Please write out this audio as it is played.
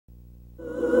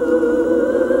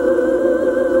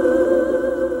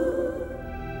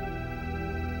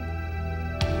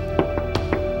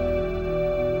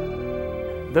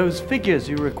those figures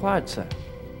you required, sir.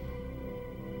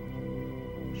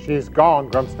 She's gone,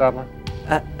 Grumstadler.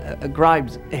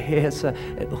 Grimes, here, sir.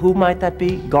 Who might that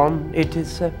be? Gone, it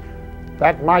is, sir?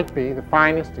 That might be the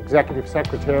finest executive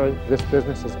secretary this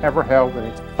business has ever held in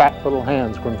its fat little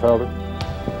hands, Grunfelder.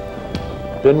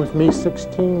 Been with me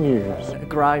 16 years.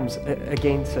 Grimes,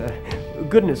 again, sir.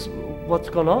 Goodness, what's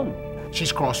gone on?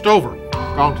 She's crossed over,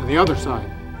 gone to the other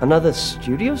side. Another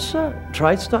studio, sir?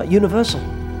 TriStar? Universal?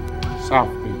 South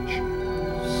Beach.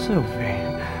 Sylvie.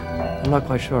 I'm not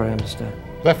quite sure I understand.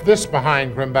 Left this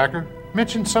behind, Grimbacker.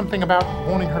 Mentioned something about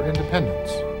wanting her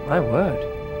independence. My word.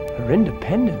 Her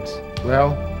independence?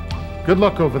 Well, good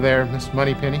luck over there, Miss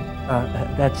Moneypenny.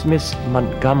 That's Miss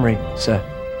Montgomery, sir.